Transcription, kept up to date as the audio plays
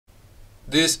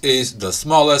This is the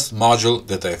smallest module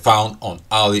that I found on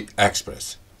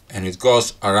Aliexpress, and it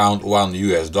costs around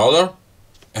 $1.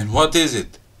 And what is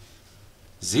it?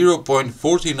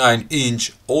 0.49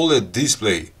 inch OLED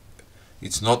display.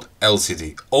 It's not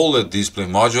LCD. OLED display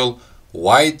module,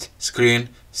 white screen,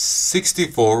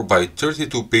 64 by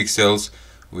 32 pixels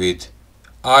with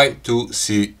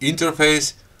I2C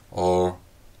interface, or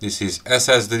this is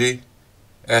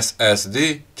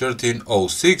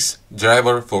SSD1306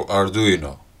 driver for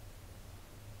Arduino.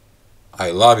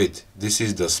 I love it. This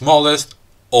is the smallest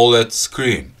OLED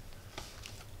screen.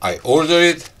 I ordered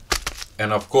it,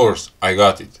 and of course I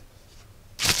got it.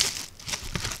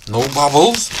 No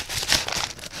bubbles?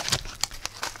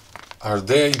 Are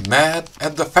they mad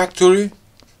at the factory?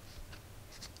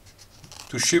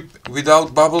 To ship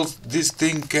without bubbles, this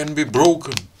thing can be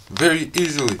broken very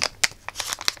easily.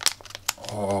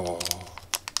 Oh.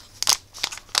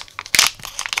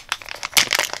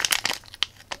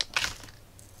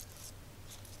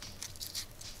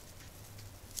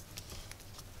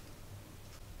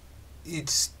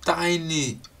 It's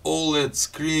tiny OLED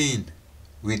screen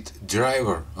with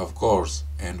driver, of course,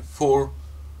 and 4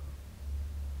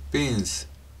 pins.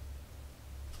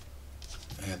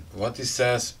 And what it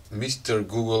says, Mr.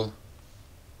 Google,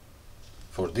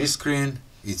 for this screen,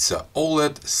 it's a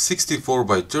OLED 64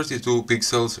 by 32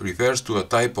 pixels, refers to a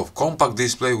type of compact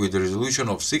display with a resolution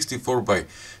of 64 by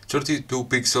 32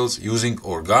 pixels using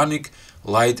organic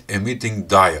light emitting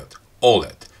diode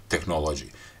OLED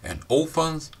technology, and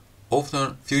often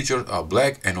features a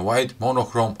black and white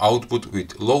monochrome output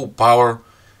with low power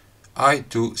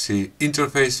I2C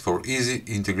interface for easy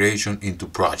integration into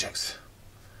projects.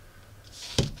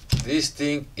 This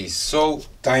thing is so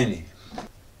tiny.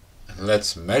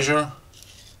 Let's measure.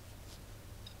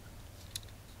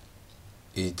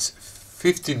 It's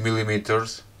 15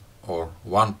 millimeters or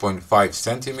 1.5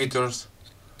 centimeters.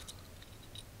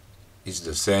 It's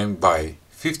the same by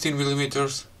 15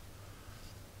 millimeters.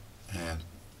 And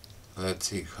let's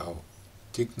see how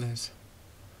thickness.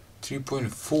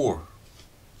 3.4.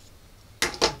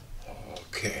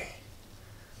 Okay.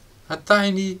 A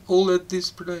tiny OLED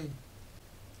display.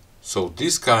 So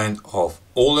this kind of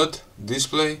OLED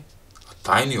display, a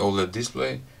tiny OLED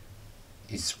display,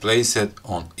 is placed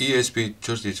on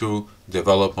ESP32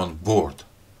 development board,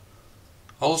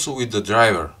 also with the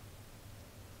driver.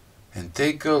 And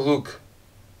take a look,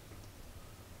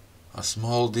 a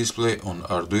small display on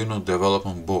Arduino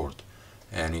development board.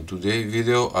 And in today's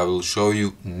video I will show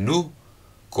you new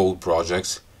code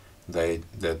projects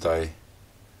that I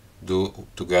do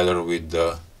together with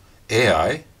the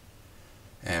AI.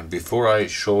 And before I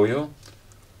show you,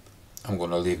 I'm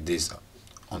gonna leave this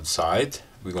on side.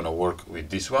 We're gonna work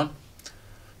with this one.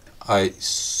 I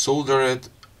soldered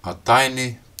a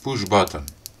tiny push button,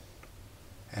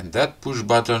 and that push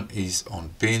button is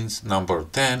on pins number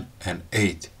 10 and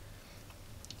 8.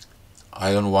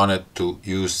 I don't want it to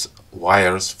use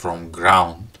wires from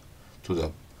ground to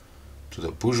the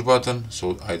push button,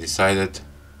 so I decided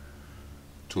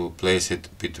to place it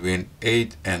between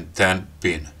 8 and 10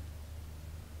 pin.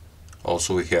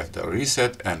 Also we have the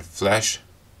reset and flash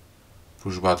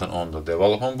push button on the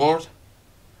development board.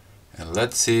 And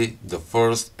let's see the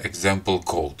first example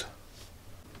code.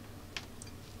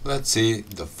 Let's see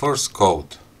the first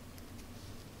code.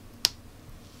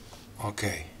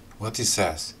 Okay, what it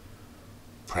says: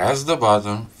 press the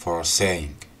button for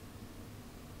saying.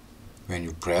 When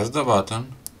you press the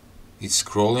button, it's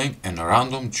scrolling and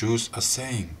random choose a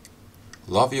saying.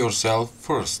 Love yourself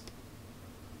first.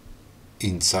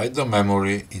 Inside the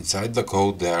memory, inside the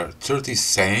code, there are 30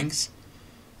 sayings,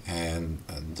 and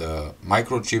the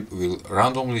microchip will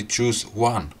randomly choose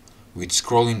one with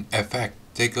scrolling effect.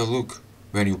 Take a look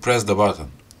when you press the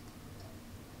button.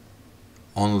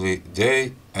 Only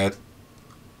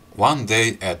one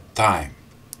day at time.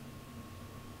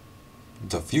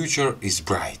 The future is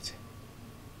bright.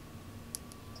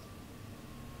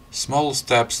 Small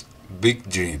steps, big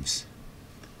dreams.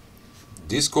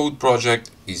 This code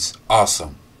project is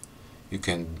awesome. You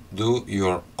can do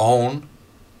your own,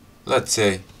 let's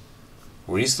say,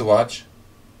 wristwatch,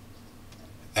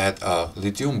 add a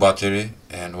lithium battery,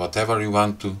 and whatever you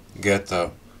want to get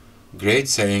a great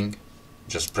saying,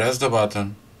 just press the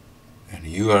button and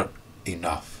you are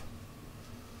enough.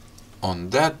 On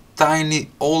that tiny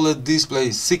OLED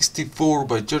display, 64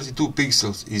 by 32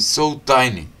 pixels, is so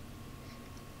tiny.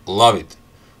 Love it.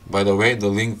 By the way, the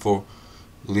link for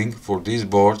this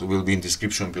board will be in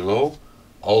description below,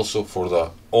 also for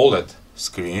the OLED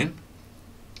screen,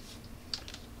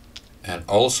 and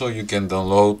also you can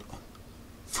download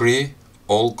free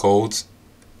all codes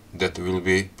that will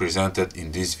be presented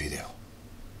in this video.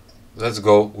 Let's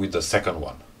go with the second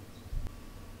one.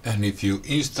 And if you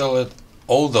installed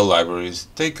all the libraries,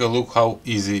 take a look how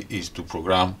easy it is to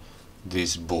program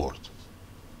this board.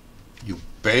 You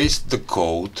paste the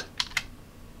code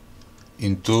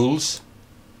in Tools.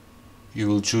 You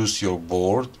will choose your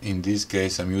board. In this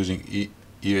case I'm using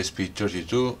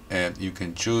ESP32, and you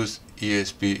can choose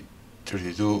ESP32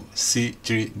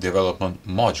 C3 development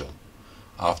module.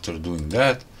 After doing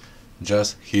that,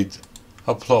 just hit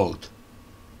upload.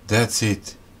 That's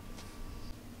it.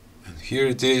 And here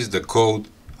it is, the code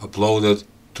uploaded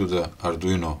to the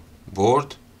Arduino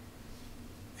board.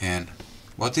 And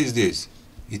what is this?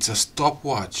 It's a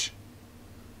stopwatch.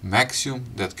 Maximum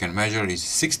that can measure is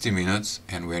 60 minutes,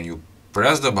 and when you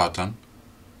press the button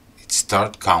it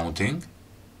starts counting.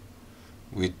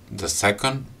 With the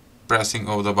second pressing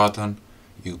of the button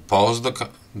you pause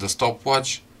the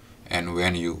stopwatch, and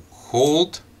when you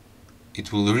hold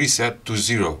it will reset to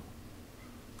 0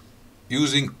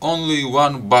 using only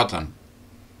one button.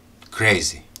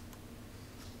 Crazy.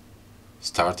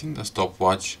 Starting the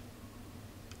stopwatch,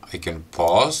 I can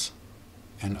pause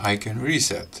and I can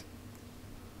reset.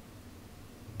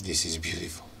 This is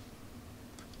beautiful.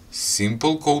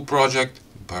 Simple code project,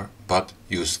 but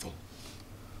useful.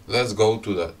 Let's go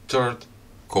to the third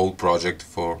code project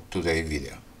for today's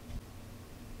video.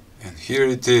 And here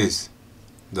it is,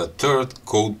 the third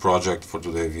code project for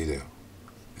today's video.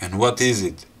 And what is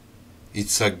it?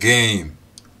 It's a game.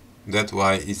 That's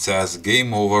why it says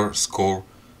game over, score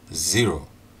 0.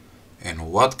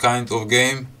 And what kind of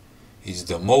game? It's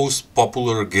the most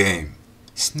popular game.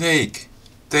 Snake.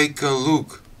 Take a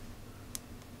look.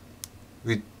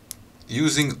 With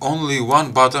using only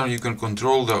one button you can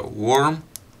control the worm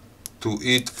to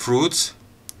eat fruits.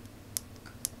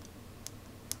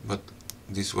 But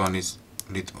this one is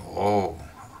little. Oh,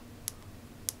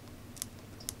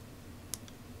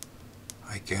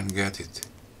 I can get it.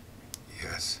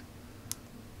 Yes,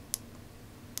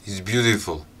 it's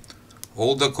beautiful.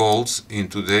 All the codes in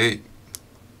today's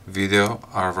video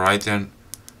are written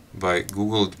by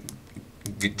Google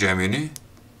Gemini,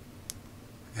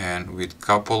 and with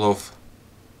couple of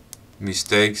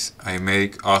mistakes I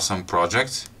make awesome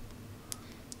projects.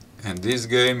 And this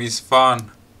game is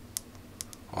fun.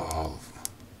 Oh,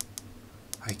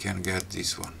 I can get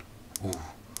this one. Oh,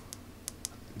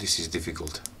 this is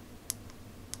difficult.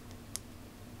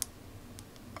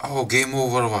 Oh, game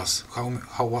over was.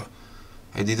 How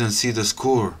I didn't see the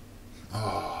score.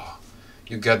 Oh,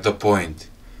 you get the point.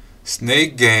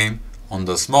 Snake game on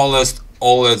the smallest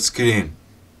OLED screen.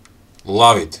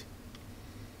 Love it.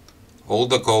 All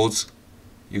the codes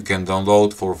you can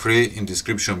download for free in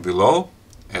description below,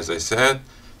 as I said,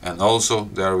 and also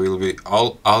there will be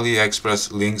all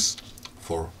Aliexpress links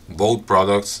for both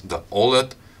products, the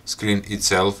OLED screen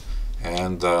itself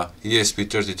and the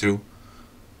ESP32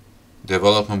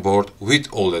 development board with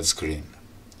OLED screen.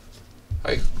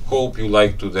 I hope you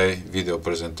liked today's video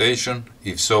presentation.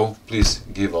 If so, please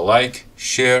give a like,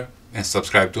 share and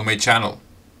subscribe to my channel.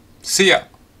 See ya!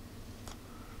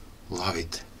 Love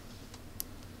it.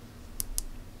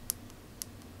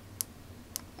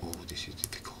 Oh, this is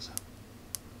difficult.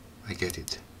 I get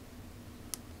it.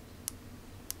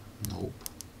 Nope.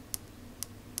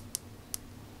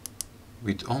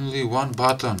 With only one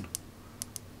button.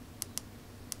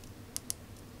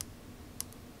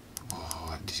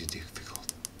 Oh, this is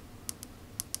difficult.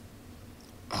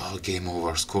 Oh, game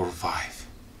over, score 5.